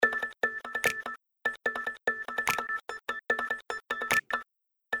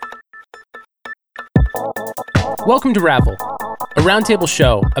Welcome to Ravel, a roundtable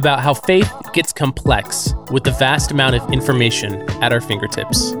show about how faith gets complex with the vast amount of information at our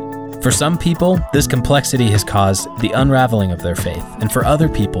fingertips. For some people, this complexity has caused the unraveling of their faith, and for other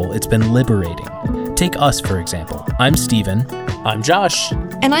people, it's been liberating. Take us, for example. I'm Steven. I'm Josh.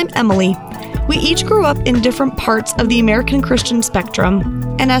 And I'm Emily. We each grew up in different parts of the American Christian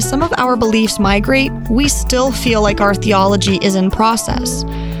spectrum, and as some of our beliefs migrate, we still feel like our theology is in process.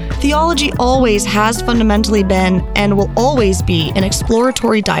 Theology always has fundamentally been and will always be an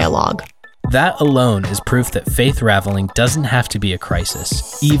exploratory dialogue. That alone is proof that faith raveling doesn't have to be a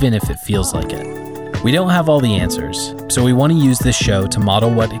crisis, even if it feels like it. We don't have all the answers, so we want to use this show to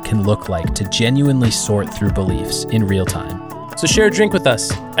model what it can look like to genuinely sort through beliefs in real time. So share a drink with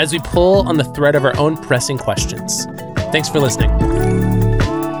us as we pull on the thread of our own pressing questions. Thanks for listening.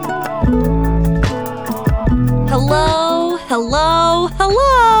 Hello, hello,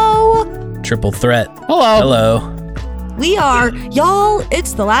 hello. Triple threat. Hello. Hello. We are, y'all,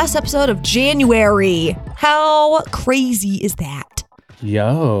 it's the last episode of January. How crazy is that?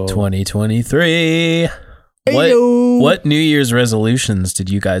 Yo. 2023. Ayo. What New Year's resolutions did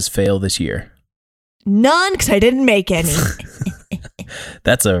you guys fail this year? None, because I didn't make any.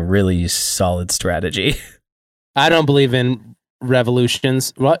 That's a really solid strategy. I don't believe in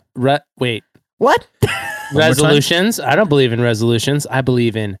revolutions. What? Wait. What? Resolutions? I don't believe in resolutions. I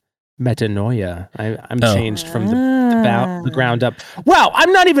believe in metanoia. I'm changed from the ground up. Wow,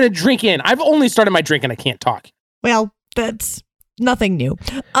 I'm not even a drink in. I've only started my drink and I can't talk. Well, that's nothing new.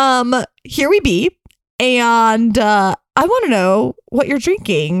 Here we be. And I want to know what you're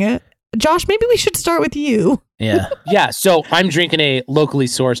drinking. Josh, maybe we should start with you. Yeah. Yeah, so I'm drinking a locally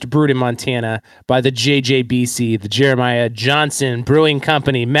sourced, brewed in Montana by the JJBC, the Jeremiah Johnson Brewing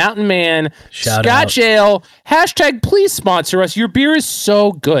Company, Mountain Man, Shout Scotch out. Ale. Hashtag please sponsor us. Your beer is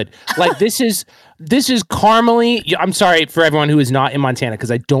so good. Like this is caramely. I'm sorry for everyone who is not in Montana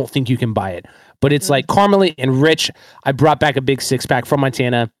because I don't think you can buy it. But it's like caramely and rich. I brought back a big 6-pack from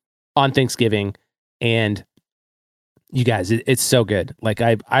Montana on Thanksgiving, and you guys, it's so good. Like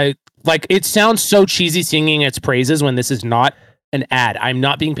I like it sounds so cheesy singing its praises when this is not an ad. I'm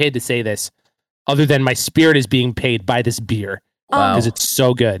not being paid to say this, other than my spirit is being paid by this beer because it's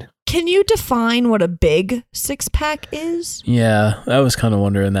so good. Can you define what a big 6-pack is? Yeah, I was kind of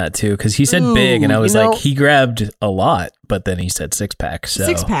wondering that too, because he said big, and I was like, he grabbed a lot, but then he said 6-pack.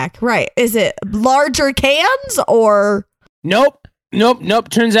 So 6-pack, right. Is it larger cans or? Nope.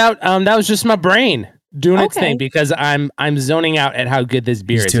 Turns out that was just my brain doing its thing because I'm zoning out at how good this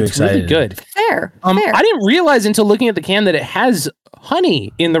beer is. Too it's excited. really good. Fair. I didn't realize until looking at the can that it has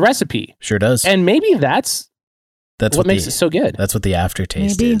honey in the recipe. Sure does. And maybe that's what makes it so good. That's what the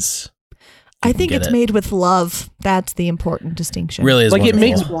aftertaste Maybe. is. I think it's made with love. That's the important distinction. Really is like wonderful. it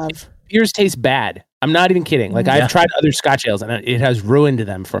makes love. beers taste bad. I'm not even kidding. Like I've tried other Scotch ales and it has ruined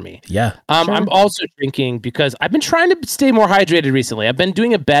them for me. Yeah. Sure. I'm also drinking because I've been trying to stay more hydrated recently. I've been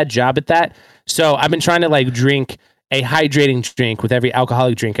doing a bad job at that. So I've been trying to like drink a hydrating drink with every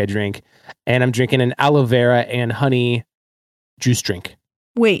alcoholic drink I drink. And I'm drinking an aloe vera and honey juice drink.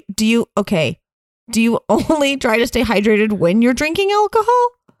 Wait, do you only try to stay hydrated when you're drinking alcohol?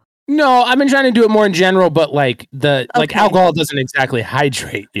 No, I've been trying to do it more in general, but like alcohol doesn't exactly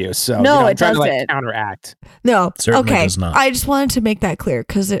hydrate you. So No, I'm it trying to doesn't. counteract. No. Certainly okay. does not. I just wanted to make that clear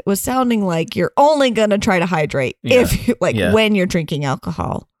because it was sounding like you're only going to try to hydrate if you, when you're drinking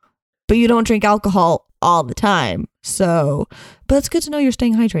alcohol. But you don't drink alcohol all the time. So, but it's good to know you're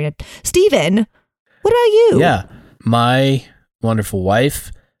staying hydrated. Steven, what about you? Yeah. My wonderful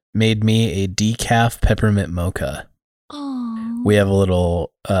wife made me a decaf peppermint mocha. Aww. We have a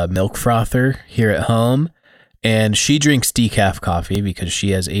little milk frother here at home, and she drinks decaf coffee because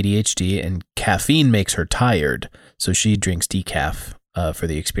she has ADHD and caffeine makes her tired. So she drinks decaf for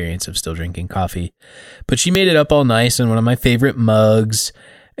the experience of still drinking coffee. But she made it up all nice in one of my favorite mugs.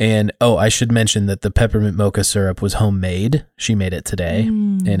 And I should mention that the peppermint mocha syrup was homemade. She made it today,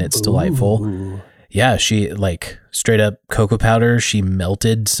 and it's delightful. Ooh. Yeah, she like straight up cocoa powder. She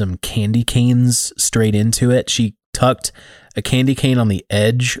melted some candy canes straight into it. She tucked a candy cane on the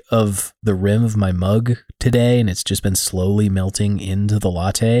edge of the rim of my mug today, and it's just been slowly melting into the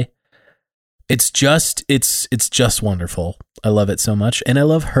latte. It's just wonderful. I love it so much, and I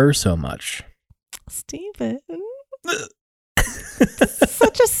love her so much. Steven.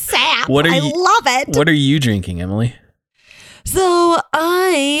 Such a sap. I love it. What are you drinking, Emily? So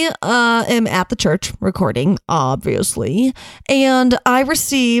I am at the church recording, obviously, and I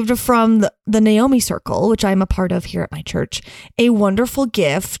received from the Naomi Circle, which I'm a part of here at my church, a wonderful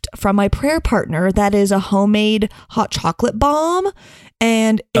gift from my prayer partner that is a homemade hot chocolate bomb.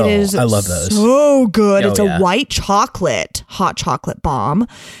 And it is I love those. so good. It's yeah. a white hot chocolate bomb.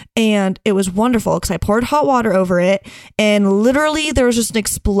 And it was wonderful because I poured hot water over it. And literally there was just an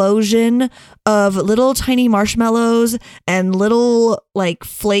explosion of little tiny marshmallows and little like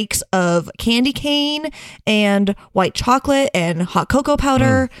flakes of candy cane and white chocolate and hot cocoa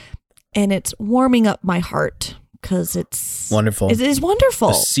powder. And it's warming up my heart because it's wonderful. It is wonderful.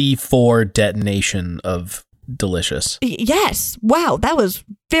 A C4 detonation of delicious. Yes. Wow. That was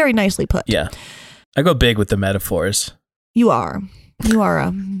very nicely put. Yeah. I go big with the metaphors. You are a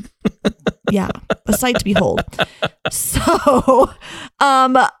sight to behold. So,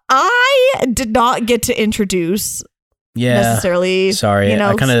 I did not get to introduce necessarily. Sorry.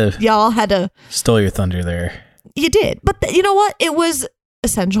 I kind of y'all had to stole your thunder there. You did. But you know what? It was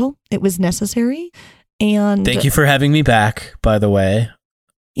essential. It was necessary. And thank you for having me back, by the way.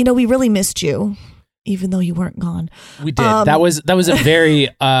 We really missed you. Even though you weren't gone. We did. That was a very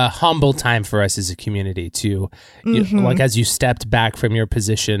humble time for us as a community to, like as you stepped back from your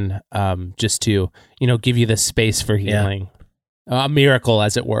position, just to, give you the space for healing. A miracle,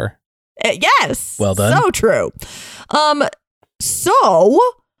 as it were. Yes. Well done. So true. So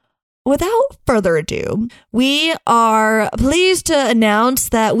without further ado, we are pleased to announce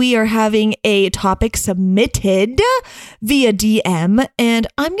that we are having a topic submitted via DM, and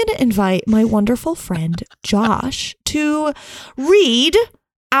I'm going to invite my wonderful friend Josh to read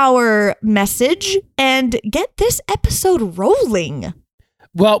our message and get this episode rolling.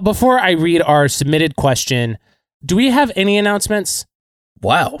 Well, before I read our submitted question, do we have any announcements?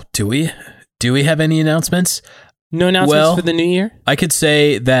 Wow. Do we have any announcements? No announcements for the new year? I could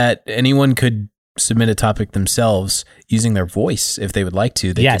say that anyone could submit a topic themselves using their voice if they would like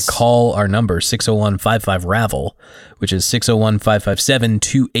to. They could call our number, 601-55-RAVEL, which is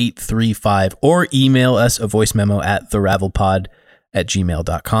 601-557-2835, or email us a voice memo at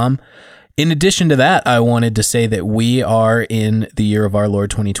theravelpod@gmail.com. In addition to that, I wanted to say that we are in the year of our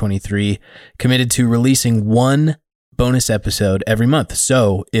Lord 2023 committed to releasing one bonus episode every month.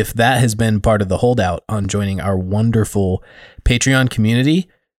 So if that has been part of the holdout on joining our wonderful Patreon community,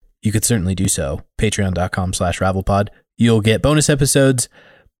 you could certainly do so. Patreon.com/RavelPod. You'll get bonus episodes,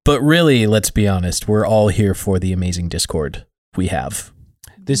 but really, let's be honest, we're all here for the amazing Discord we have.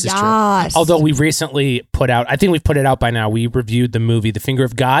 This is true. Although we recently put out, I think we've put it out by now, we reviewed the movie The Finger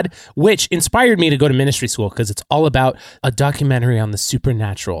of God, which inspired me to go to ministry school because it's all about a documentary on the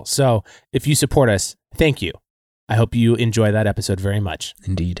supernatural. So if you support us, thank you. I hope you enjoy that episode very much.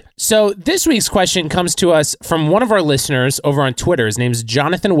 Indeed. So this week's question comes to us from one of our listeners over on Twitter. His name's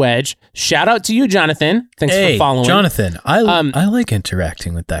Jonathan Wedge. Shout out to you, Jonathan. Thanks for following. Jonathan, I like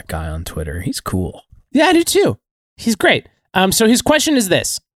interacting with that guy on Twitter. He's cool. Yeah, I do too. He's great. So his question is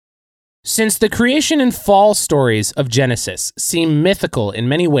this. Since the creation and fall stories of Genesis seem mythical in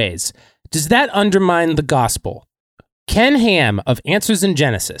many ways, does that undermine the gospel? Ken Ham of Answers in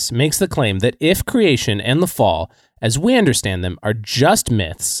Genesis makes the claim that if creation and the fall, as we understand them, are just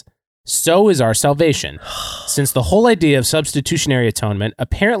myths, so is our salvation, since the whole idea of substitutionary atonement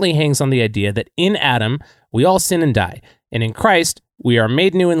apparently hangs on the idea that in Adam, we all sin and die, and in Christ, we are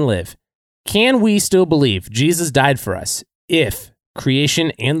made new and live. Can we still believe Jesus died for us if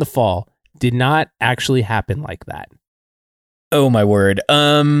creation and the fall did not actually happen like that? Oh, my word.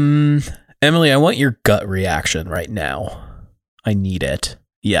 Emily, I want your gut reaction right now. I need it.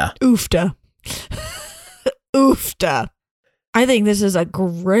 Yeah. Oofta. Oofta. I think this is a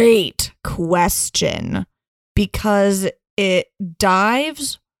great question because it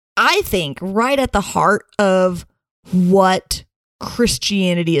dives, I think, right at the heart of what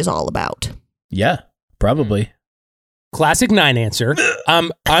Christianity is all about. Yeah, probably. Classic 9 answer.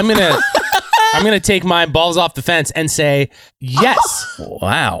 I'm gonna take my balls off the fence and say yes.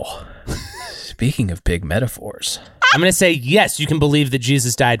 Wow. Speaking of big metaphors, I'm going to say, yes, you can believe that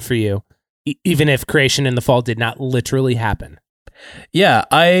Jesus died for you, even if creation and the fall did not literally happen. Yeah,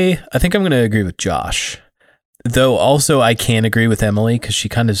 I think I'm going to agree with Josh. Though also I can agree with Emily because she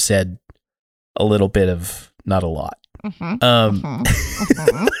kind of said a little bit of not a lot.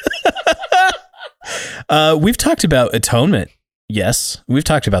 We've talked about atonement. Yes, we've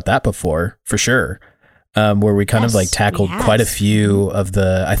talked about that before, for sure. Where we kind of like tackled quite a few of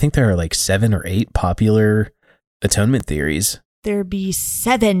the, I think there are like 7 or 8 popular atonement theories. There be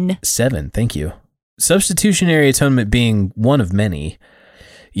 7. 7, thank you. Substitutionary atonement being one of many.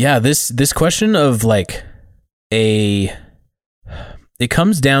 Yeah, this question of like it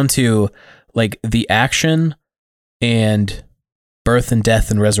comes down to like the action and birth and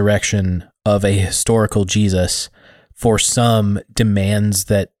death and resurrection of a historical Jesus for some demands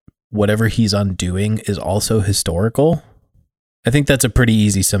that whatever he's undoing is also historical. I think that's a pretty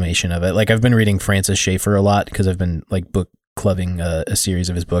easy summation of it. Like, I've been reading Francis Schaeffer a lot because I've been like book clubbing a series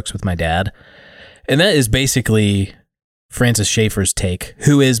of his books with my dad. And that is basically Francis Schaeffer's take,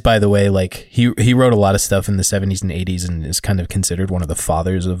 who is, by the way, like he wrote a lot of stuff in the 70s and 80s and is kind of considered one of the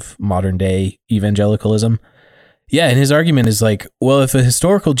fathers of modern day evangelicalism. Yeah, and his argument is like, well, if a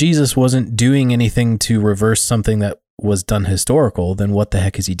historical Jesus wasn't doing anything to reverse something that was done historical, then what the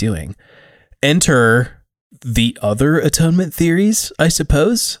heck is he doing? Enter the other atonement theories, I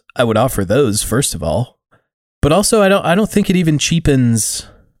suppose. I would offer those first of all. But also I don't think it even cheapens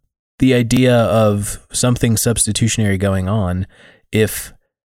the idea of something substitutionary going on if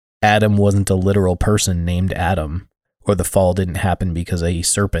Adam wasn't a literal person named Adam, or the fall didn't happen because a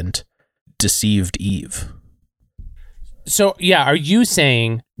serpent deceived Eve. So, yeah, are you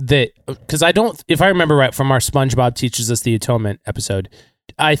saying that, because if I remember right from our SpongeBob Teaches Us the Atonement episode,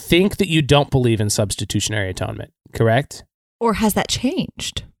 I think that you don't believe in substitutionary atonement, correct? Or has that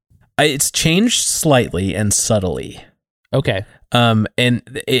changed? It's changed slightly and subtly. Okay. And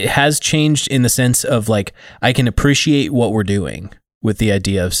it has changed in the sense of like, I can appreciate what we're doing with the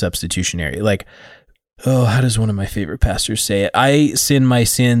idea of substitutionary. Like, oh, how does one of my favorite pastors say it? I send my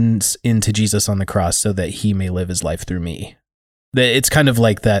sins into Jesus on the cross so that he may live his life through me. It's kind of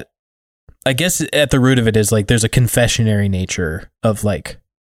like that. I guess at the root of it is like, there's a confessionary nature of like,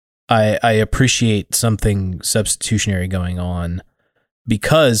 I appreciate something substitutionary going on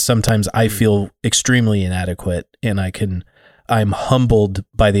because sometimes I feel extremely inadequate and I'm humbled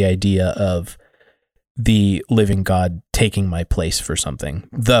by the idea of the living God taking my place for something.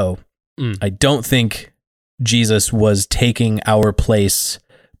 Though I don't think Jesus was taking our place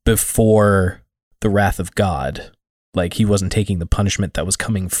before the wrath of God. Like, he wasn't taking the punishment that was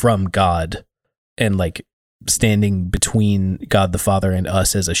coming from God and like standing between God the Father and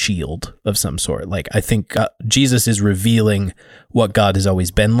us as a shield of some sort. Like, I think Jesus is revealing what God has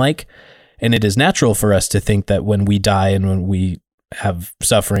always been like. And it is natural for us to think that when we die and when we have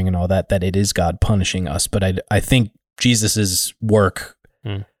suffering and all that, that it is God punishing us. But I think Jesus's work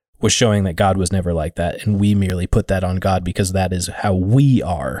was showing that God was never like that. And we merely put that on God because that is how we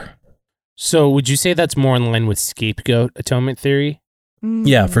are. So would you say that's more in line with scapegoat atonement theory?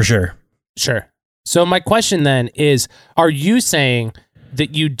 Yeah, for sure. Sure. So my question then is, are you saying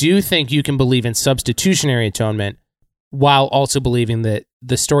that you do think you can believe in substitutionary atonement while also believing that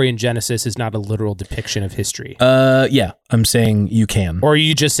the story in Genesis is not a literal depiction of history? Yeah, I'm saying you can. Or are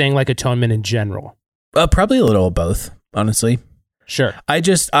you just saying like atonement in general? Probably a little of both, honestly. Sure.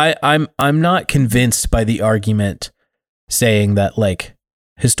 I'm not convinced by the argument saying that like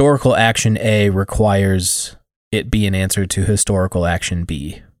historical action A requires it be an answer to historical action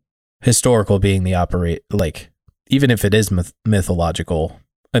B. Historical being the like, even if it is mythological,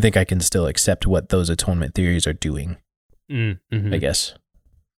 I think I can still accept what those atonement theories are doing. I guess.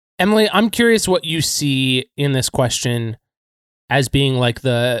 Emily, I'm curious what you see in this question as being like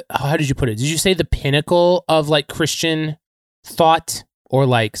how did you put it? Did you say the pinnacle of like Christian thought or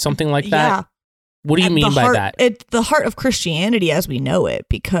like something like that? Yeah. What do you mean by that? It's the heart of Christianity as we know it,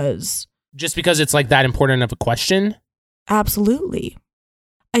 because... Just because it's like that important of a question? Absolutely.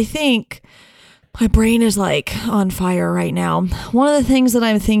 I think my brain is like on fire right now. One of the things that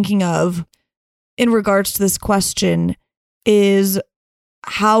I'm thinking of in regards to this question is,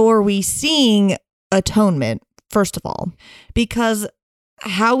 how are we seeing atonement, first of all? Because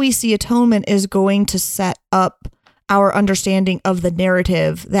how we see atonement is going to set up our understanding of the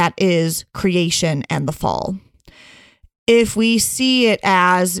narrative that is creation and the fall. If we see it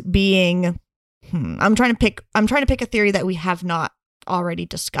as being, I'm trying to pick a theory that we have not already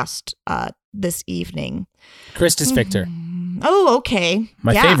discussed this evening. Christus Victor. Oh, okay.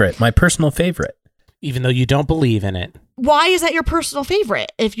 My favorite, my personal favorite. Even though you don't believe in it. Why is that your personal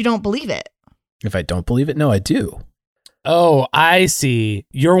favorite if you don't believe it? If I don't believe it, no, I do. Oh, I see.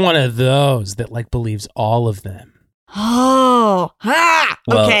 You're one of those that like believes all of them. Oh,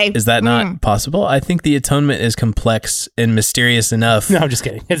 well, okay. Is that not possible? I think the atonement is complex and mysterious enough. No, I'm just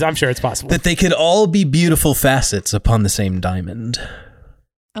kidding. I'm sure it's possible. That they could all be beautiful facets upon the same diamond.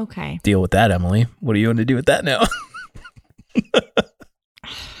 Okay. Deal with that, Emily. What do you want to do with that now?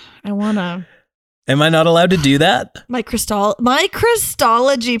 I want to... Am I not allowed to do that? My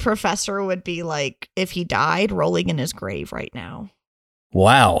Christology professor would be like, if he died, rolling in his grave right now.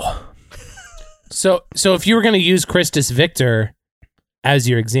 Wow. So if you were going to use Christus Victor as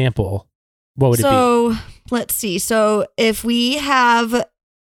your example, what would it be? So let's see. So if we have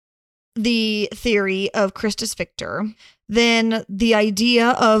the theory of Christus Victor, then the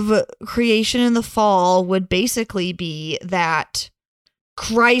idea of creation and the fall would basically be that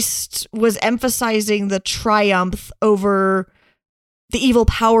Christ was emphasizing the triumph over the evil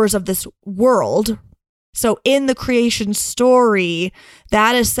powers of this world. So in the creation story,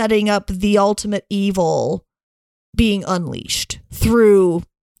 that is setting up the ultimate evil being unleashed through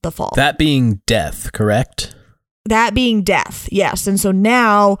the fall. That being death, correct? That being death, yes. And so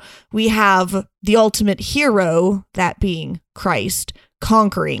now we have the ultimate hero, that being Christ,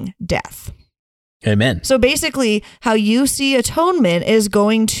 conquering death. Amen. So basically, how you see atonement is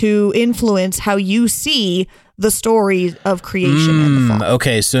going to influence how you see the story of creation and the fall.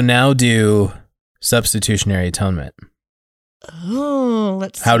 Okay, so now do substitutionary atonement. Oh,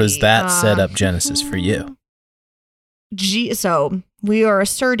 let's see. How does that set up Genesis for you? So we are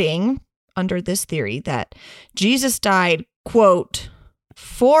asserting under this theory that Jesus died, quote,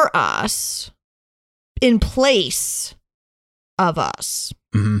 for us in place of us.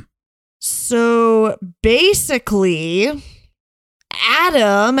 Mm-hmm. So basically,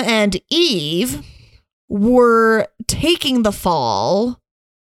 Adam and Eve were taking the fall,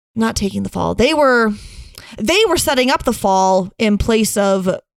 not taking the fall. They were setting up the fall in place of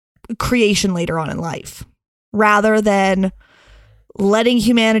creation later on in life, rather than letting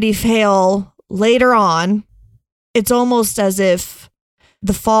humanity fail later on. It's almost as if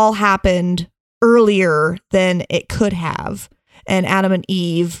the fall happened earlier than it could have, and Adam and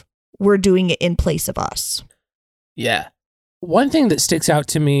Eve were doing it in place of us. Yeah. One thing that sticks out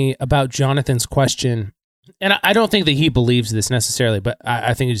to me about Jonathan's question, and I don't think that he believes this necessarily, but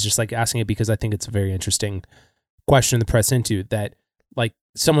I think he's just like asking it because I think it's a very interesting question to press into, that like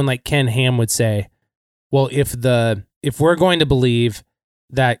someone like Ken Ham would say, well, if we're going to believe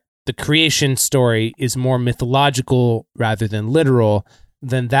that the creation story is more mythological rather than literal,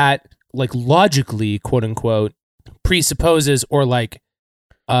 then that like logically, quote unquote, presupposes or like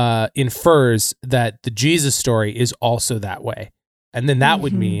infers that the Jesus story is also that way. And then that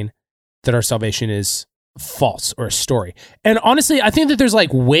would mean that our salvation is false or a story. And honestly, I think that there's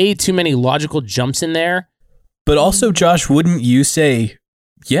like way too many logical jumps in there. But also, Josh, wouldn't you say,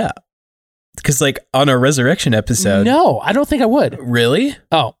 yeah? Because like on our resurrection episode. No, I don't think I would. Really?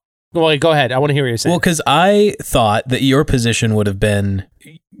 Oh, well, go ahead. I want to hear what you're saying. Well, because I thought that your position would have been,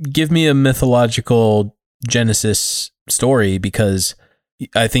 give me a mythological Genesis story, because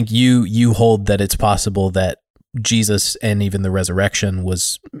I think you hold that it's possible that Jesus and even the resurrection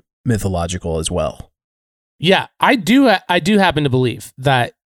was mythological as well. Yeah, I do happen to believe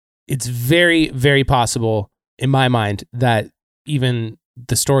that it's very, very possible in my mind that even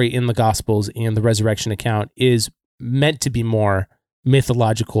the story in the Gospels and the resurrection account is meant to be more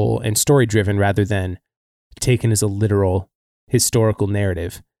mythological and story driven rather than taken as a literal historical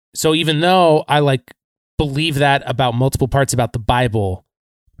narrative. So even though I like believe that about multiple parts about the Bible,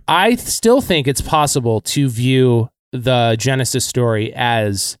 I still think it's possible to view the Genesis story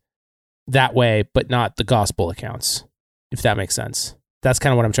as that way, but not the gospel accounts, if that makes sense. That's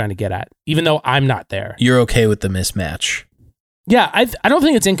kind of what I'm trying to get at, even though I'm not there. You're okay with the mismatch? Yeah, I don't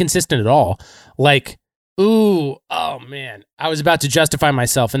think it's inconsistent at all. Like, oh man, I was about to justify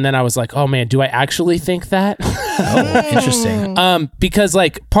myself, and then I was like, oh man, do I actually think that? Oh, interesting. Because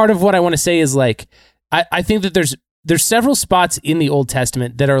like part of what I want to say is like, I think that there's several spots in the Old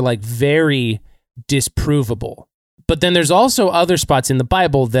Testament that are like very disprovable. But then there's also other spots in the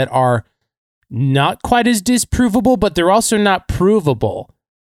Bible that are not quite as disprovable, but they're also not provable.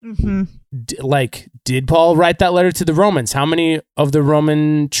 Mm-hmm. Like, did Paul write that letter to the Romans? How many of the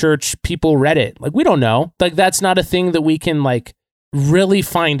Roman church people read it? Like, we don't know. Like, that's not a thing that we can like really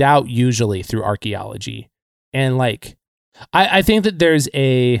find out usually through archaeology. And like, I think that there's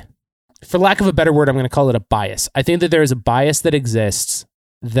a, for lack of a better word, I'm going to call it a bias. I think that there is a bias that exists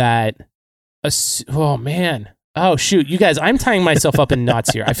that, oh man, oh shoot, you guys, I'm tying myself up in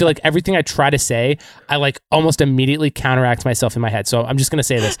knots here. I feel like everything I try to say, I like almost immediately counteract myself in my head. So I'm just going to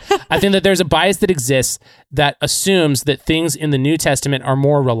say this. I think that there's a bias that exists that assumes that things in the New Testament are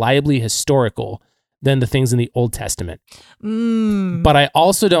more reliably historical than the things in the Old Testament. But I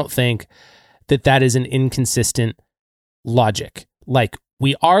also don't think that that is an inconsistent logic. Like,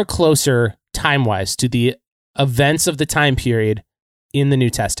 we are closer time-wise to the events of the time period in the New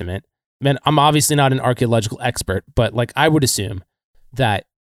Testament. Man, I'm obviously not an archaeological expert, but like I would assume that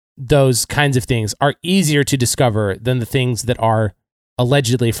those kinds of things are easier to discover than the things that are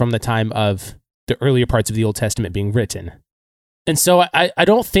allegedly from the time of the earlier parts of the Old Testament being written. And so I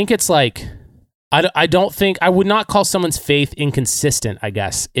don't think it's like, I don't think, I would not call someone's faith inconsistent, I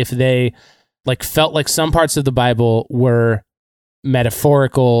guess, if they like felt like some parts of the Bible were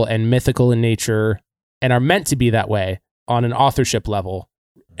metaphorical and mythical in nature and are meant to be that way on an authorship level,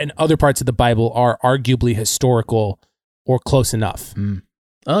 and other parts of the Bible are arguably historical or close enough.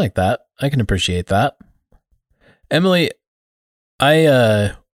 I like that. I can appreciate that. Emily,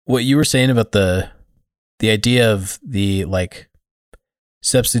 What you were saying about the idea of the like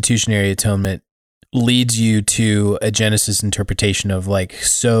substitutionary atonement leads you to a Genesis interpretation of like,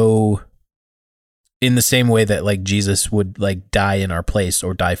 so in the same way that like Jesus would like die in our place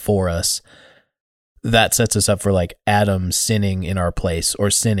or die for us, that sets us up for like Adam sinning in our place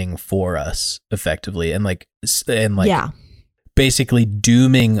or sinning for us effectively. And basically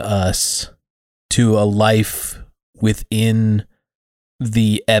dooming us to a life within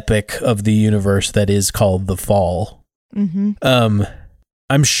the epic of the universe that is called the fall. Mm-hmm.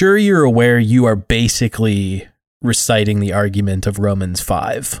 I'm sure you're aware you are basically reciting the argument of Romans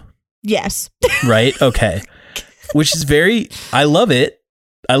 5. Yes. Right? Okay. Which is I love it.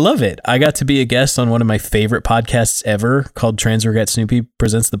 I got to be a guest on one of my favorite podcasts ever called Transregret Snoopy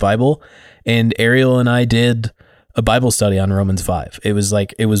Presents the Bible. And Ariel and I did a Bible study on Romans 5. It was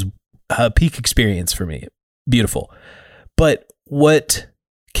a peak experience for me. Beautiful. But what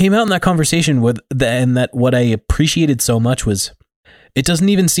came out in that conversation what I appreciated so much was it doesn't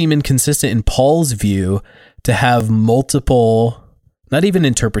even seem inconsistent in Paul's view to have multiple, not even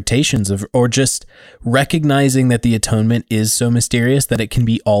interpretations of, or just recognizing that the atonement is so mysterious that it can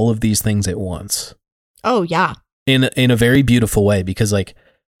be all of these things at once. Oh yeah. In a very beautiful way, because like,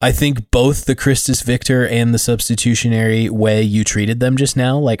 I think both the Christus Victor and the substitutionary way you treated them just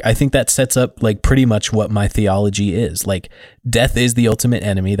now, like, I think that sets up like pretty much what my theology is. Like, death is the ultimate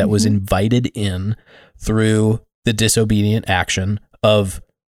enemy that was invited in through the disobedient action of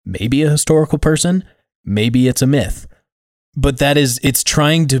maybe a historical person, maybe it's a myth. But it's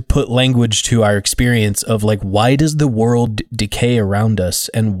trying to put language to our experience of like, why does the world decay around us?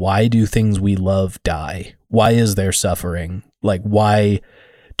 And why do things we love die? Why is there suffering? Like, why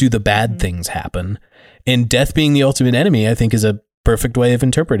do the bad things happen? And death being the ultimate enemy, I think, is a perfect way of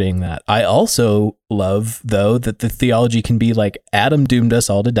interpreting that. I also love, though, that the theology can be like, Adam doomed us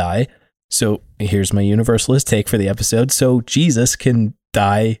all to die. So here's my universalist take for the episode. So Jesus can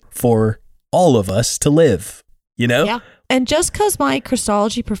die for all of us to live, you know? Yeah. And just because my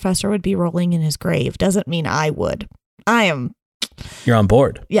Christology professor would be rolling in his grave doesn't mean I would. You're on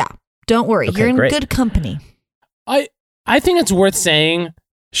board. Yeah. Don't worry. Okay, you're in great. good company. I think it's worth saying.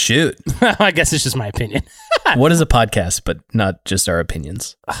 Shoot. I guess it's just my opinion. What is a podcast, but not just our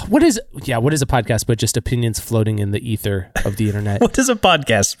opinions? What is a podcast, but just opinions floating in the ether of the internet? What is a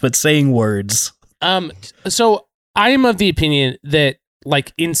podcast, but saying words? So I am of the opinion that,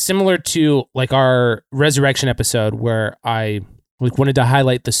 like, in similar to like our resurrection episode, where I like wanted to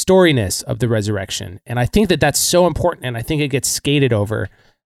highlight the storyness of the resurrection, and I think that that's so important, and I think it gets skated over.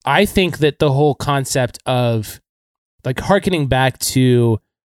 I think that the whole concept of like hearkening back to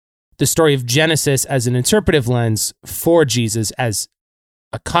the story of Genesis as an interpretive lens for Jesus as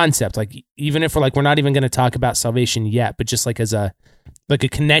a concept, like even if we're not even going to talk about salvation yet, but just like as a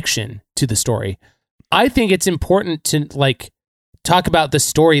connection to the story, I think it's important to like talk about the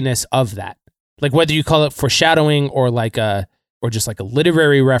storyness of that, like whether you call it foreshadowing or just like a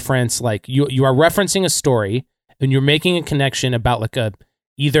literary reference, like you are referencing a story and you're making a connection about like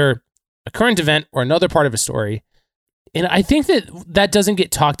either a current event or another part of a story. And I think that doesn't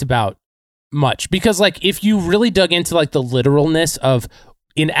get talked about much, because like if you really dug into like the literalness of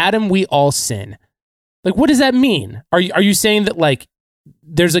in Adam we all sin, like what does that mean? Are you saying that like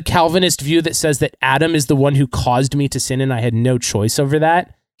there's a Calvinist view that says that Adam is the one who caused me to sin and I had no choice over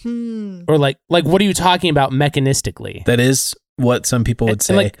that? Or like what are you talking about mechanistically? That is what some people would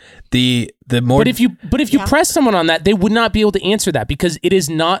say. Like, the more, but if you press someone on that, they would not be able to answer that, because it is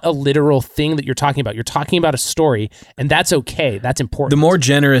not a literal thing that you're talking about. You're talking about a story, and that's okay. That's important. The more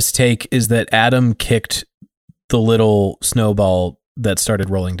generous take is that Adam kicked the little snowball that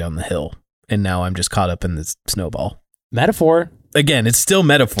started rolling down the hill, and now I'm just caught up in this snowball. Metaphor. Again, it's still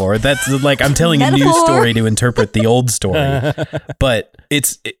metaphor. That's like I'm telling a new story to interpret the old story. But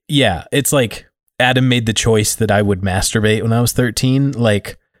it's like Adam made the choice that I would masturbate when I was 13.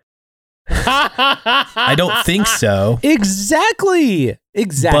 Like, I don't think so. Exactly.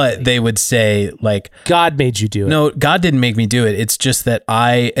 But they would say like, God made you do it. No, God didn't make me do it. It's just that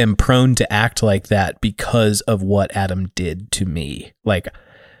I am prone to act like that because of what Adam did to me. Like,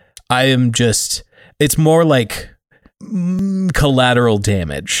 it's more like collateral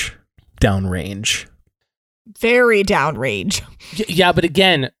damage downrange. Very downrange. Yeah, but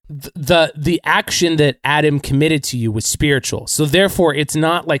again, the action that Adam committed to you was spiritual. So therefore, it's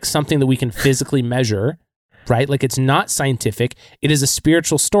not like something that we can physically measure, right? Like it's not scientific. It is a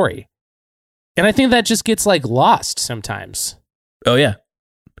spiritual story. And I think that just gets like lost sometimes. Oh, yeah.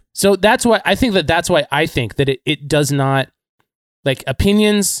 So that's why I think that it does not, like,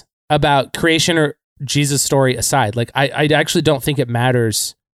 opinions about creation or Jesus' story aside. Like, I actually don't think it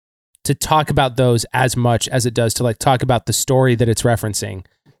matters to talk about those as much as it does to like talk about the story that it's referencing.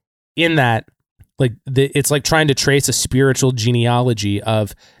 In that, like, it's like trying to trace a spiritual genealogy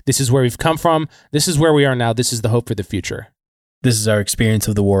of this is where we've come from, this is where we are now, this is the hope for the future. This is our experience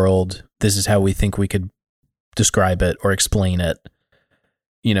of the world. This is how we think we could describe it or explain it.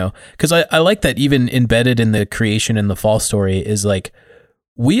 You know, because I like that even embedded in the creation and the fall story is like,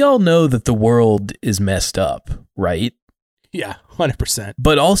 we all know that the world is messed up, right? Yeah, 100%.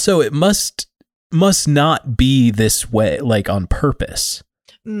 But also it must not be this way, like on purpose.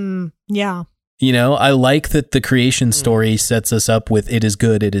 Yeah. You know, I like that the creation story sets us up with it is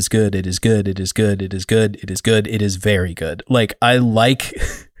good, it is good, it is good, it is good, it is good, it is good, it is very good. Like, I like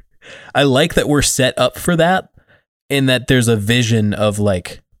that we're set up for that, and that there's a vision of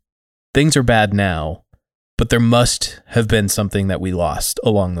like, things are bad now, but there must have been something that we lost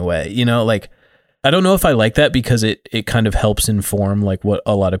along the way. You know, like, I don't know if I like that because it kind of helps inform like what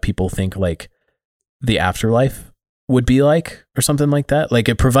a lot of people think like the afterlife would be like or something like that. Like,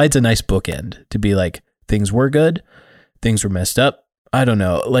 it provides a nice bookend to be like, things were good, things were messed up. I don't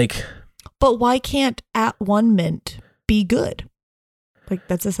know. Like, but why can't at one mint be good? Like,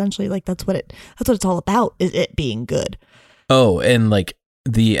 that's essentially like, that's what it's all about, is it being good. Oh, and like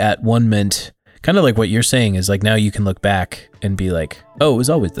the at one mint, kind of like what you're saying is like, now you can look back and be like, oh, it was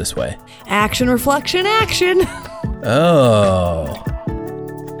always this way. Action, reflection, action. Oh.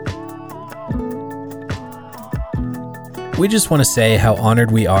 We just want to say how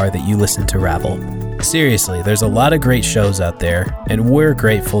honored we are that you listen to Rabble. Seriously, there's a lot of great shows out there, and we're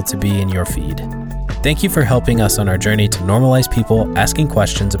grateful to be in your feed. Thank you for helping us on our journey to normalize people asking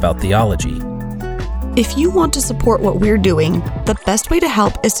questions about theology. If you want to support what we're doing, the best way to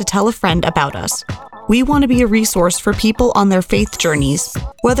help is to tell a friend about us. We want to be a resource for people on their faith journeys,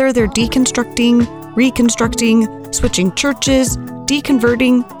 whether they're deconstructing, reconstructing, switching churches,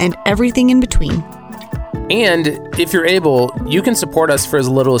 deconverting, and everything in between. And if you're able, you can support us for as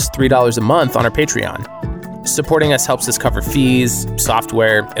little as $3 a month on our Patreon. Supporting us helps us cover fees,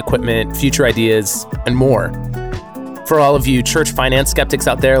 software, equipment, future ideas, and more. For all of you church finance skeptics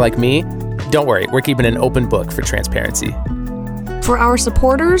out there like me, don't worry, we're keeping an open book for transparency. For our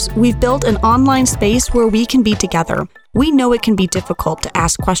supporters, we've built an online space where we can be together. We know it can be difficult to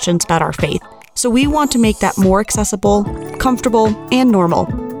ask questions about our faith, so we want to make that more accessible, comfortable, and normal.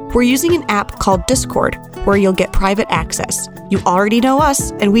 We're using an app called Discord, where you'll get private access. You already know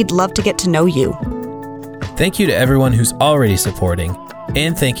us, and we'd love to get to know you. Thank you to everyone who's already supporting,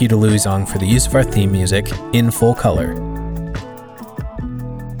 and thank you to Louis Zong for the use of our theme music in full color.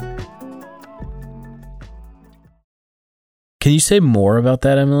 Can you say more about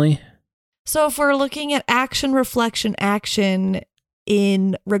that, Emily? So if we're looking at action, reflection, action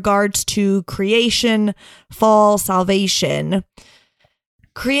in regards to creation, fall, salvation,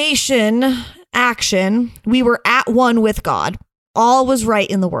 creation, action, we were at one with God. All was right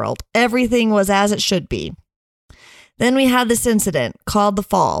in the world. Everything was as it should be. Then we had this incident called the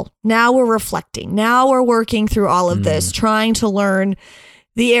fall. Now we're reflecting. Now we're working through all of this, trying to learn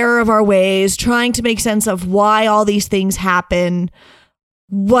the error of our ways, trying to make sense of why all these things happen,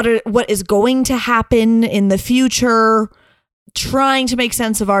 what is going to happen in the future, trying to make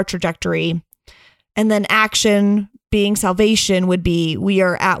sense of our trajectory. And then action, being salvation, would be we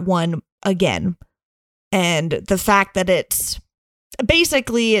are at one again. And the fact that it's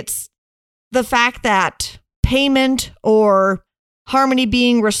the fact that payment or harmony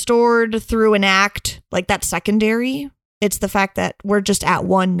being restored through an act, like that's secondary. It's the fact that we're just at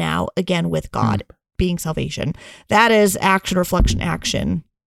one now again with God, being salvation. That is action, reflection, action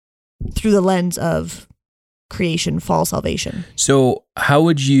through the lens of creation, fall, salvation. So how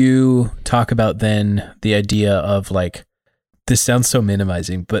would you talk about then the idea of like, this sounds so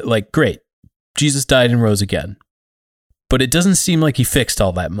minimizing, but like, great, Jesus died and rose again, but it doesn't seem like he fixed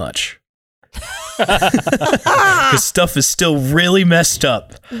all that much. His stuff is still really messed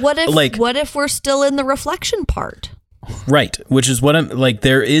up. What if we're still in the reflection part? Right, which is what I'm like,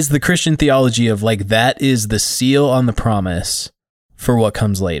 there is the Christian theology of like, that is the seal on the promise for what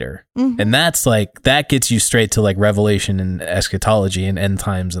comes later. Mm-hmm. And that's like, that gets you straight to like Revelation and eschatology and end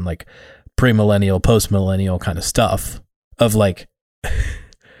times and like premillennial, postmillennial kind of stuff of like,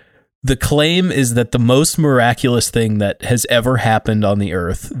 the claim is that the most miraculous thing that has ever happened on the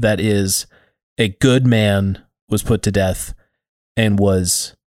earth, that is a good man was put to death and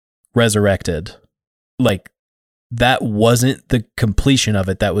was resurrected. Like, that wasn't the completion of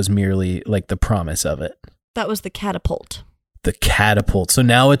it. That was merely like the promise of it. That was the catapult. The catapult. So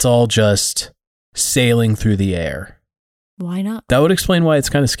now it's all just sailing through the air. Why not? That would explain why it's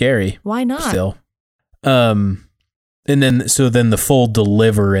kind of scary. Why not? Still. And then the full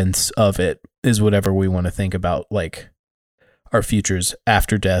deliverance of it is whatever we want to think about, like our futures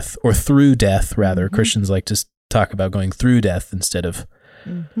after death or through death, rather. Mm-hmm. Christians like to talk about going through death instead of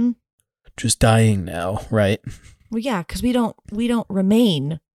just dying now, right? Well, yeah, because we don't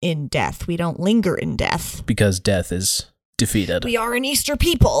remain in death. We don't linger in death. Because death is defeated. We are an Easter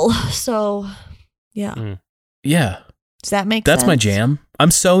people, so yeah. Yeah. Does that make sense? That's my jam.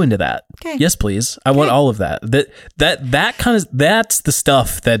 I'm so into that. Okay. Yes, please. I want all of that. That kind of, that's the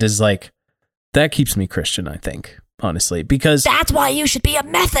stuff that is like, that keeps me Christian, I think, honestly, because that's why you should be a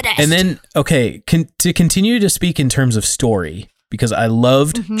Methodist. And then, okay, to continue to speak in terms of story, because I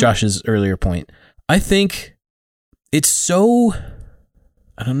loved Josh's earlier point. I think it's so,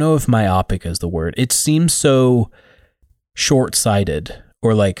 I don't know if myopic is the word. It seems so short-sighted,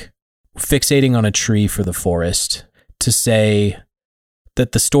 or like fixating on a tree for the forest, to say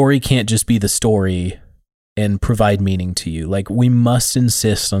that the story can't just be the story and provide meaning to you. Like, we must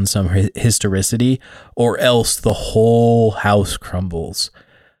insist on some historicity, or else the whole house crumbles.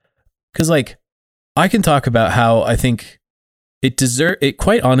 Because, like, I can talk about how I think it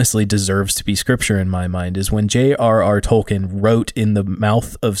quite honestly deserves to be scripture in my mind, is when J.R.R. Tolkien wrote in the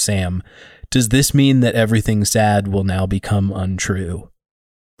mouth of Sam, "Does this mean that everything sad will now become untrue?"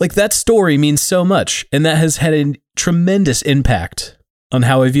 Like, that story means so much, and that has had a tremendous impact on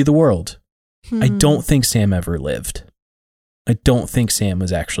how I view the world. I don't think Sam ever lived. I don't think Sam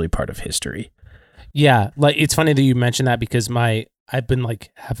was actually part of history. Yeah, like, it's funny that you mentioned that, because I've been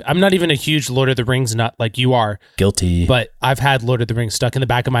like, I'm not even a huge Lord of the Rings nut like you are. Guilty. But I've had Lord of the Rings stuck in the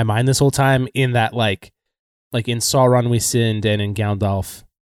back of my mind this whole time, in that like in Sauron we sinned and in Gandalf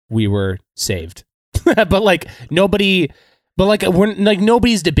we were saved. But like nobody's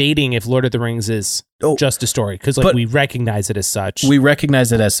debating if Lord of the Rings is just a story, because like we recognize it as such. We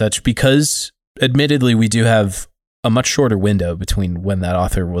recognize it as such because, admittedly, we do have a much shorter window between when that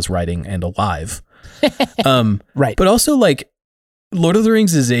author was writing and alive. Right. But also, like, Lord of the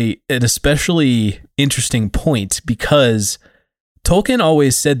Rings is an especially interesting point, because Tolkien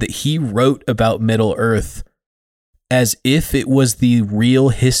always said that he wrote about Middle-earth as if it was the real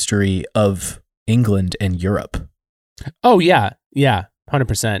history of England and Europe. Oh, yeah. Yeah,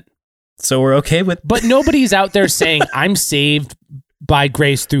 100%. So we're okay with... But nobody's out there saying, I'm saved by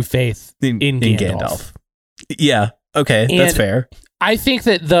grace through faith in Gandalf. Yeah, okay, that's fair. I think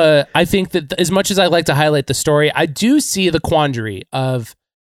that as much as I like to highlight the story, I do see the quandary of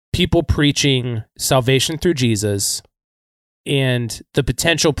people preaching salvation through Jesus, and the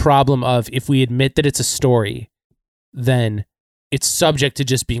potential problem of, if we admit that it's a story, then it's subject to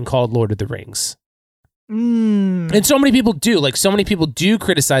just being called Lord of the Rings. And so many people do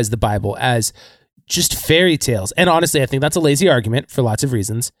criticize the Bible as just fairy tales. And honestly, I think that's a lazy argument for lots of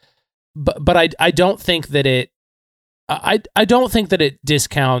reasons. But I don't think that I don't think that it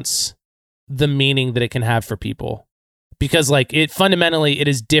discounts the meaning that it can have for people, because like it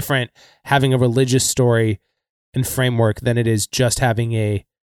is different having a religious story and framework than it is just having a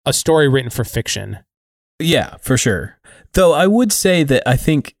story written for fiction. Yeah, for sure. Though I would say that I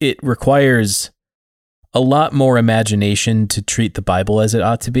think it requires a lot more imagination to treat the Bible as it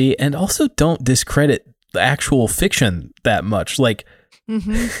ought to be, and also don't discredit the actual fiction that much. Like,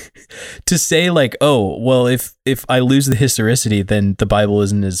 to say like, oh, well, if I lose the historicity, then the Bible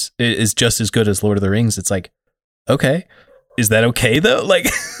is just as good as Lord of the Rings. It's like, okay, is that okay though? Like,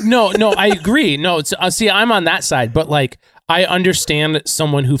 no, I agree. No, it's see, I'm on that side, but like, I understand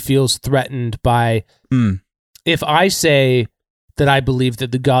someone who feels threatened by if I say that I believe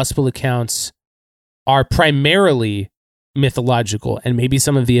that the gospel accounts are primarily mythological and maybe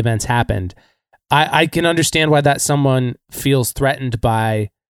some of the events happened. I can understand why that someone feels threatened by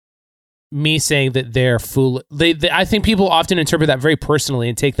me saying that they're fool. I think people often interpret that very personally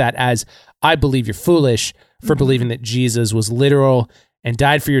and take that as, I believe you're foolish for believing that Jesus was literal and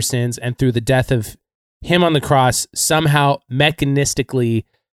died for your sins, and through the death of him on the cross somehow mechanistically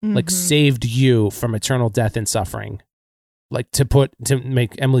like saved you from eternal death and suffering. Like, to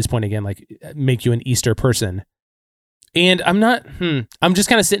make Emily's point again, like make you an Easter person. And I'm just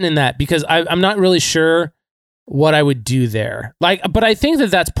kind of sitting in that, because I'm not really sure what I would do there. Like, but I think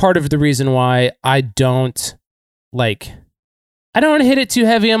that that's part of the reason why I don't want to hit it too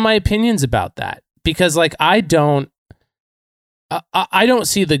heavy on my opinions about that, because like, I don't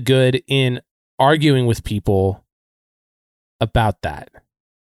see the good in arguing with people about that.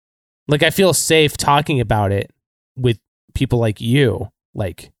 Like, I feel safe talking about it with people like you,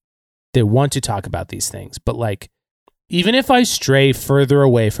 like, they want to talk about these things. But like, even if I stray further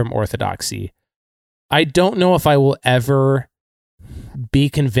away from orthodoxy, I don't know if I will ever be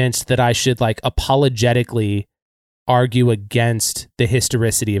convinced that I should like apologetically argue against the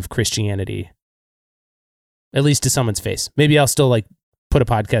historicity of Christianity, at least to someone's face. Maybe I'll still like put a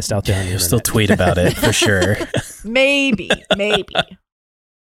podcast out there on the You'll still internet. tweet about it for sure. Maybe.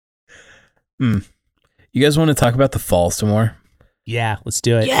 You guys want to talk about the fall some more? Yeah, let's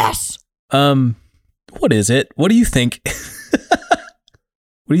do it. Yes. What is it? What do you think?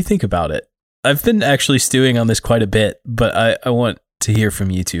 What do you think about it? I've been actually stewing on this quite a bit, but I want to hear from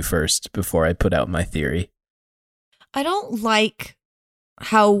you two first before I put out my theory. I don't like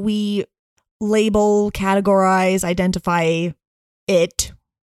how we label, categorize, identify it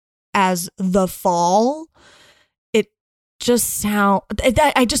as the fall. It just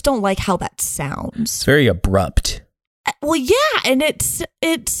I just don't like how that It's sounds. very abrupt. Well, yeah, and it's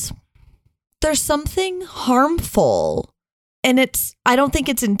there's something harmful, and I don't think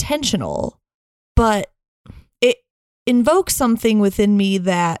it's intentional, but it invokes something within me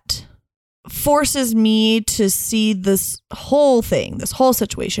that forces me to see this whole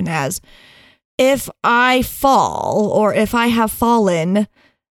situation as, if I fall or if I have fallen,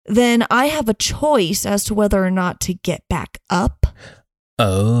 then I have a choice as to whether or not to get back up.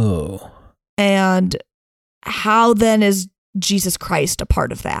 Oh. And how then is Jesus Christ a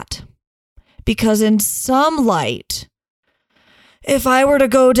part of that? Because in some light, if I were to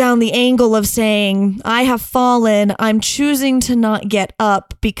go down the angle of saying, I have fallen, I'm choosing to not get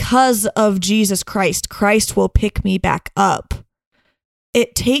up because of Jesus Christ, Christ will pick me back up,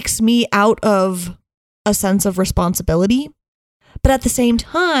 it takes me out of a sense of responsibility. But at the same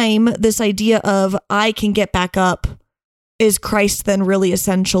time, this idea of I can get back up, is Christ then really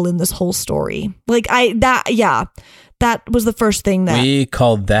essential in this whole story? That was the first thing that we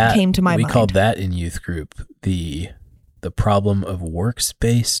called that came to my mind. We called that in youth group the problem of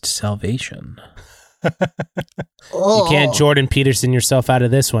works-based salvation. You can't Jordan Peterson yourself out of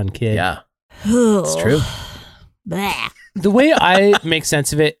this one, kid. Yeah, it's true. The way I make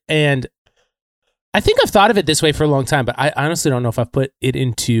sense of it, and I think I've thought of it this way for a long time, but I honestly don't know if I've put it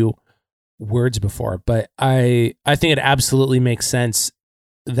into words before, but I think it absolutely makes sense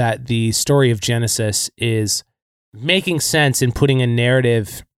that the story of Genesis is making sense in putting a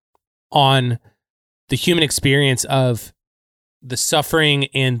narrative on the human experience of the suffering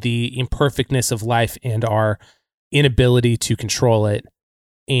and the imperfectness of life and our inability to control it,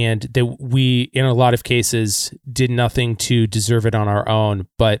 and that we, in a lot of cases, did nothing to deserve it on our own,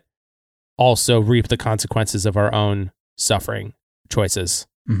 but also reap the consequences of our own suffering choices.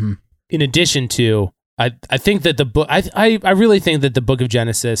 Mm-hmm. In addition to, I think that the book, I really think that the book of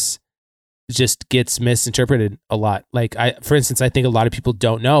Genesis just gets misinterpreted a lot. Like, for instance, I think a lot of people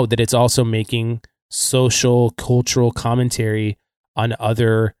don't know that it's also making social, cultural commentary on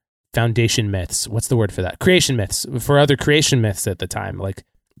other foundation myths. What's the word for that? Creation myths. For other creation myths at the time, like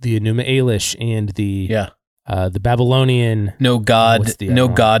the Enuma Elish and the Babylonian. No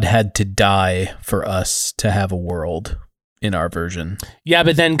God had to die for us to have a world in our version. Yeah,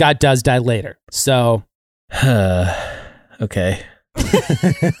 but then God does die later. So okay.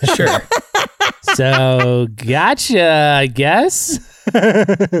 Sure. So gotcha, I guess.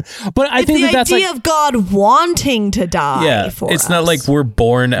 But I think that's the idea of God wanting to die. Yeah, for it's us. not like we're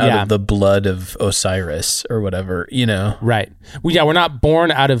born out of the blood of Osiris or whatever, you know. Right. Well, we're not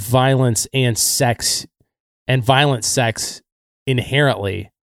born out of violence and sex, and violent sex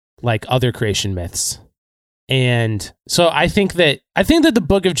inherently, like other creation myths. And so I think that the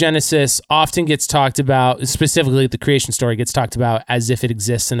book of Genesis often gets talked about, specifically the creation story gets talked about as if it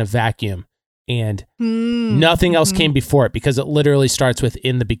exists in a vacuum and nothing else came before it, because it literally starts with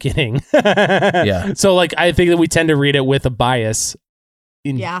in the beginning. Yeah. So like, I think that we tend to read it with a bias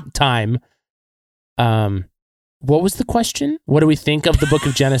in time. What was the question? What do we think of the book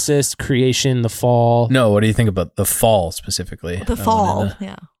of Genesis, creation, the fall? No, what do you think about the fall specifically? The fall,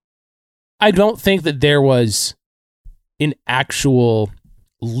 yeah. I don't think that there was an actual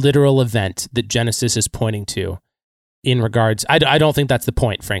literal event that Genesis is pointing to in regards. I don't think that's the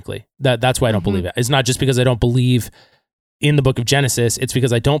point, frankly. That's why I don't believe it. It's not just because I don't believe in the book of Genesis. It's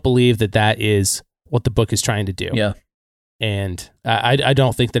because I don't believe that is what the book is trying to do. Yeah. And I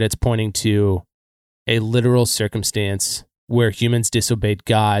don't think that it's pointing to a literal circumstance where humans disobeyed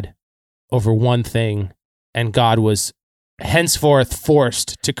God over one thing and God was henceforth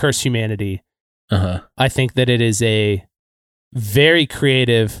forced to curse humanity. I think that it is a very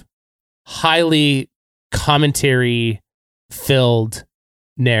creative, highly commentary filled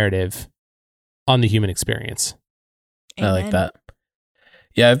narrative on the human experience. Amen. I like that.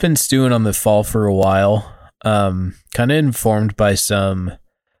 Yeah, I've been stewing on the fall for a while, kind of informed by some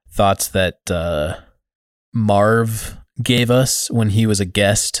thoughts that Marv gave us when he was a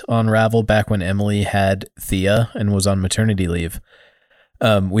guest on Ravel back when Emily had Thea and was on maternity leave.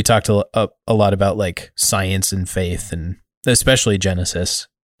 We talked a lot about like science and faith, and especially Genesis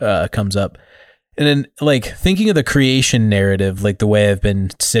comes up. And then like thinking of the creation narrative, like the way I've been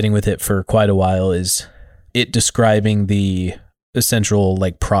sitting with it for quite a while is it describing the essential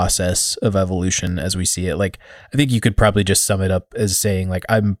like process of evolution as we see it. Like, I think you could probably just sum it up as saying like,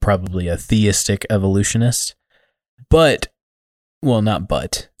 I'm probably a theistic evolutionist, and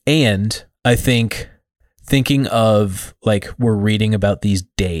I think thinking of like, we're reading about these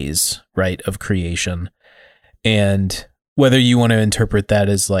days, right, of creation, and whether you want to interpret that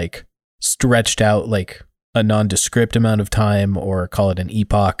as like stretched out, like a nondescript amount of time, or call it an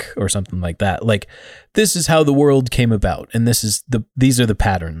epoch or something like that. Like, this is how the world came about, and these are the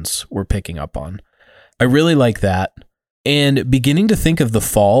patterns we're picking up on. I really like that. And beginning to think of the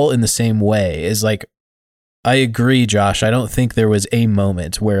fall in the same way is like, I agree, Josh. I don't think there was a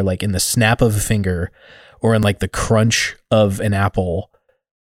moment where like in the snap of a finger or in like the crunch of an apple,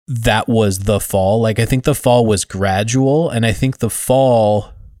 that was the fall. Like, I think the fall was gradual, and I think the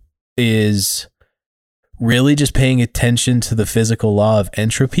fall is really just paying attention to the physical law of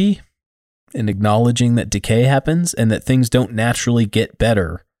entropy and acknowledging that decay happens and that things don't naturally get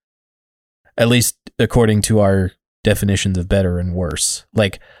better, at least according to our definitions of better and worse.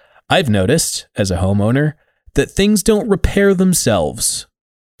 Like, I've noticed as a homeowner that things don't repair themselves.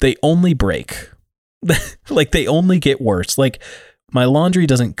 They only break. Like, they only get worse. Like, my laundry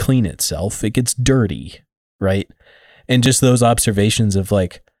doesn't clean itself. It gets dirty, right? And just those observations of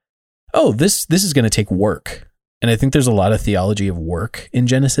like, oh, this is going to take work. And I think there's a lot of theology of work in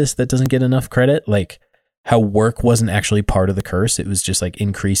Genesis that doesn't get enough credit, like how work wasn't actually part of the curse. It was just like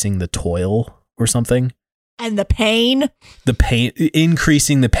increasing the toil or something. And the pain,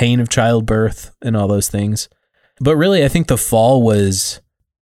 increasing the pain of childbirth and all those things. But really, I think the fall was,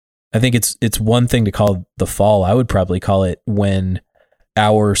 I think it's one thing to call the fall. I would probably call it when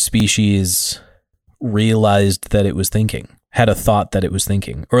our species realized that it was thinking. Had a thought that it was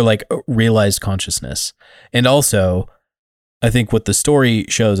thinking, or like realized consciousness. And also, I think what the story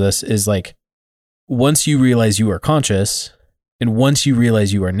shows us is like, once you realize you are conscious, and once you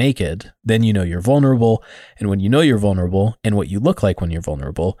realize you are naked, then you know you're vulnerable. And when you know you're vulnerable and what you look like when you're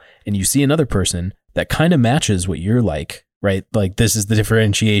vulnerable, and you see another person that kind of matches what you're like, right? Like, this is the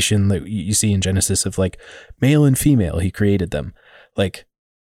differentiation that you see in Genesis of like male and female. He created them. Like,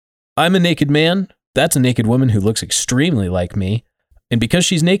 I'm a naked man. That's a naked woman who looks extremely like me. And because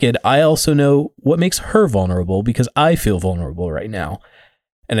she's naked, I also know what makes her vulnerable because I feel vulnerable right now.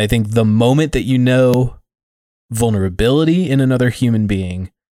 And I think the moment that you know vulnerability in another human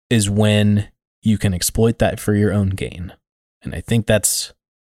being is when you can exploit that for your own gain. And I think that's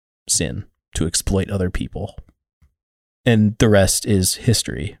sin, to exploit other people. And the rest is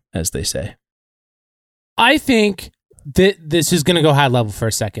history, as they say. I think this is going to go high level for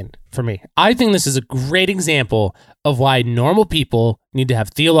a second for me. I think this is a great example of why normal people need to have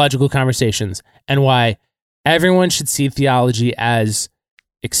theological conversations and why everyone should see theology as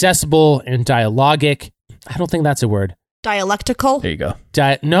accessible and dialogic. I don't think that's a word. Dialectical. There you go.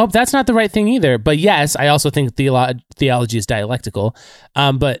 Nope, that's not the right thing either. But yes, I also think theology is dialectical.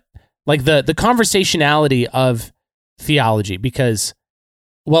 But like the conversationality of theology, because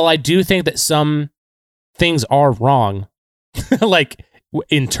while I do think that some things are wrong, like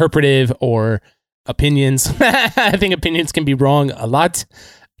interpretive or opinions. I think opinions can be wrong a lot.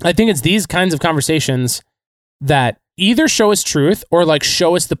 I think it's these kinds of conversations that either show us truth or like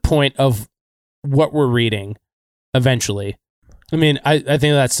show us the point of what we're reading eventually. I mean, I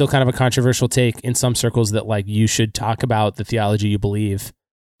think that's still kind of a controversial take in some circles that like you should talk about the theology you believe.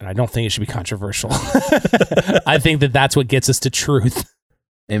 And I don't think it should be controversial. I think that that's what gets us to truth.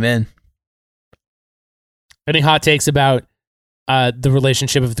 Amen. Any hot takes about the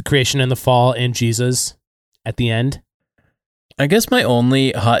relationship of the creation and the fall and Jesus at the end? I guess my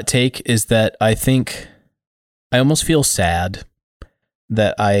only hot take is that I think I almost feel sad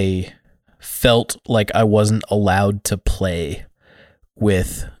that I felt like I wasn't allowed to play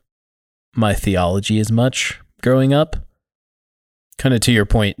with my theology as much growing up. Kind of to your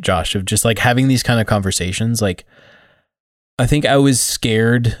point, Josh, of just like having these kind of conversations. Like, I think I was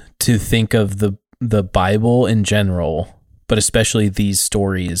scared to think of the Bible in general, but especially these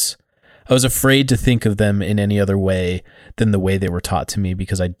stories. I was afraid to think of them in any other way than the way they were taught to me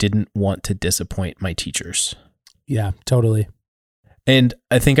because I didn't want to disappoint my teachers. Yeah, totally. And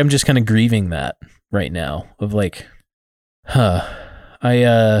I think I'm just kind of grieving that right now of like, I'm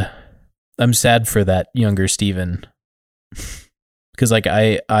sad for that younger Stephen. Because like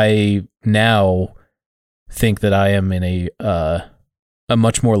I now think that I am in a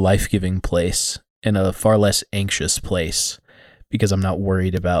much more life-giving place and a far less anxious place because I'm not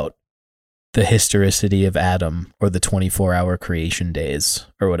worried about the historicity of Adam or the 24-hour creation days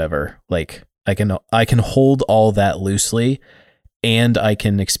or whatever. Like I can hold all that loosely, and I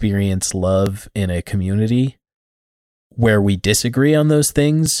can experience love in a community where we disagree on those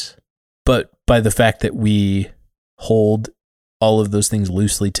things, but by the fact that we hold all of those things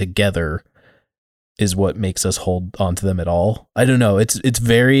loosely together is what makes us hold on to them at all. I don't know. It's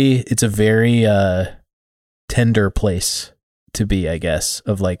a very tender place to be, I guess,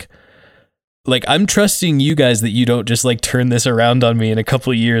 of like I'm trusting you guys that you don't just like turn this around on me in a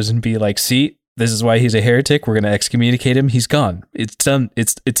couple of years and be like, see, this is why he's a heretic. We're going to excommunicate him. He's gone. It's done.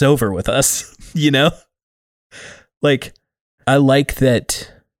 It's over with us, you know? Like, I like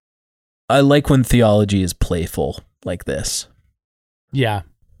that. I like when theology is playful like this. Yeah.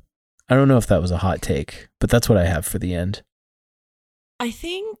 I don't know if that was a hot take, but that's what I have for the end. I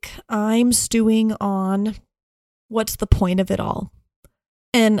think I'm stewing on what's the point of it all.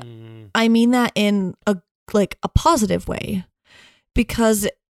 And I mean that in a positive way, because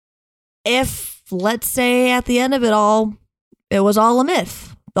if, let's say at the end of it all, it was all a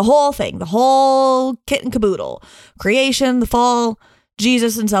myth, the whole thing, the whole kit and caboodle, creation, the fall,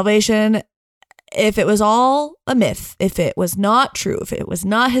 Jesus and salvation, if it was all a myth, if it was not true, if it was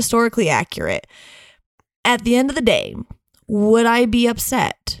not historically accurate, at the end of the day, would I be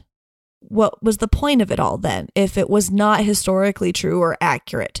upset? What was the point of it all then, if it was not historically true or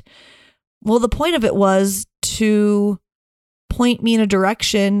accurate? Well, the point of it was to point me in a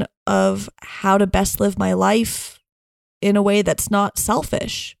direction of how to best live my life in a way that's not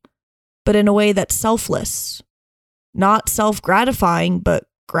selfish, but in a way that's selfless, not self-gratifying, but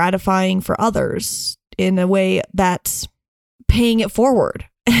gratifying for others in a way that's paying it forward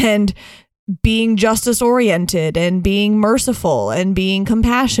and being justice oriented and being merciful and being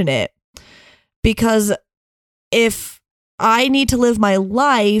compassionate. Because if I need to live my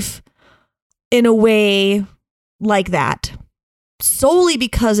life in a way like that, solely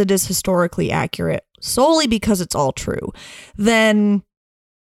because it is historically accurate, solely because it's all true, then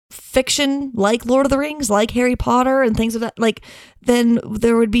fiction like Lord of the Rings, like Harry Potter and things of that, then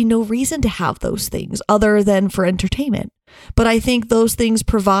there would be no reason to have those things other than for entertainment. But I think those things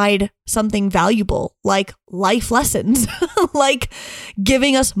provide something valuable, like life lessons, like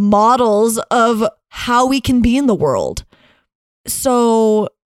giving us models of how we can be in the world. So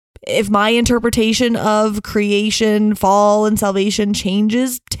if my interpretation of creation, fall, and salvation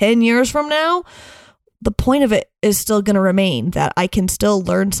changes 10 years from now, the point of it is still going to remain that I can still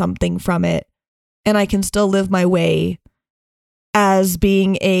learn something from it, and I can still live my way as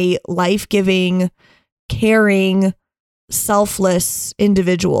being a life-giving, caring, selfless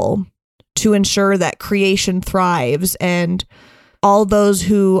individual to ensure that creation thrives and all those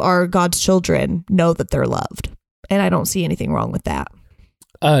who are God's children know that they're loved. And I don't see anything wrong with that.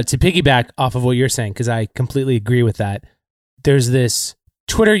 To piggyback off of what you're saying, because I completely agree with that, there's this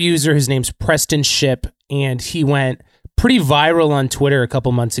Twitter user, his name's Preston Ship, and he went pretty viral on Twitter a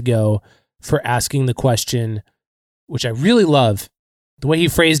couple months ago for asking the question, which I really love. The way he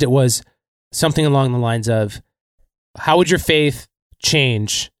phrased it was something along the lines of, how would your faith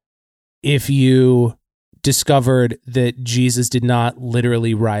change if you discovered that Jesus did not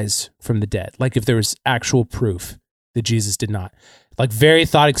literally rise from the dead? Like if there was actual proof that Jesus did not. Like very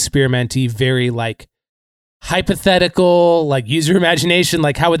thought experimenty, very like hypothetical, like use your imagination,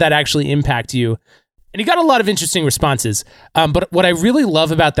 like how would that actually impact you? And he got a lot of interesting responses. But what I really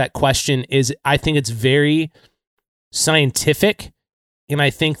love about that question is I think it's very scientific. And I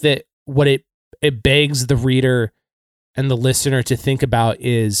think that what it begs the reader and the listener to think about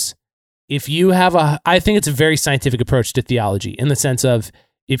is if you have I think it's a very scientific approach to theology in the sense of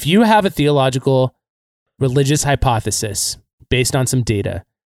if you have a theological religious hypothesis based on some data,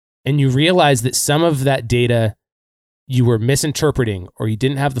 and you realize that some of that data you were misinterpreting or you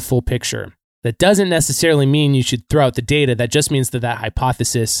didn't have the full picture, that doesn't necessarily mean you should throw out the data. That just means that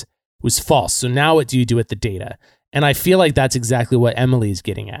hypothesis was false. So now what do you do with the data? And I feel like that's exactly what Emily's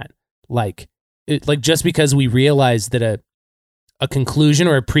getting at. Like just because we realize that a conclusion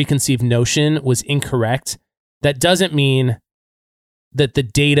or a preconceived notion was incorrect, that doesn't mean that the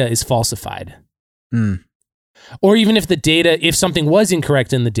data is falsified. Or even if something was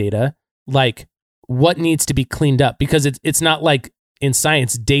incorrect in the data, like what needs to be cleaned up? Because it's not like in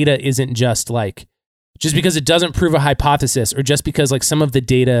science, data isn't just because it doesn't prove a hypothesis or just because like some of the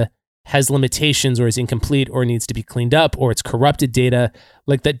data has limitations or is incomplete or needs to be cleaned up or it's corrupted data,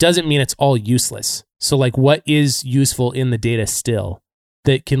 like that doesn't mean it's all useless. So like what is useful in the data still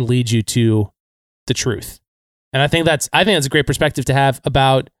that can lead you to the truth. And I think that's a great perspective to have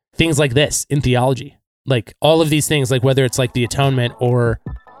about things like this in theology. Like all of these things, like whether it's like the atonement or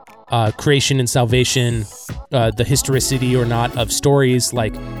creation and salvation, the historicity or not of stories,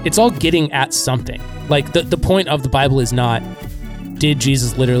 like it's all getting at something. Like the point of the Bible is not, did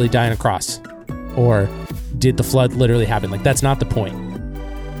Jesus literally die on a cross? Or did the flood literally happen? Like that's not the point.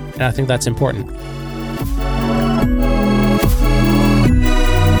 And I think that's important.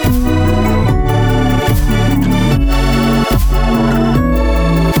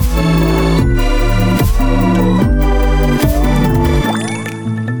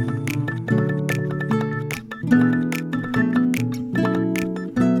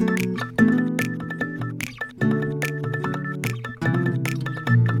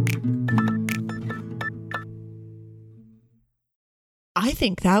 I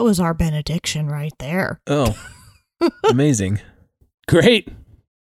think that was our benediction right there. Oh, amazing. Great.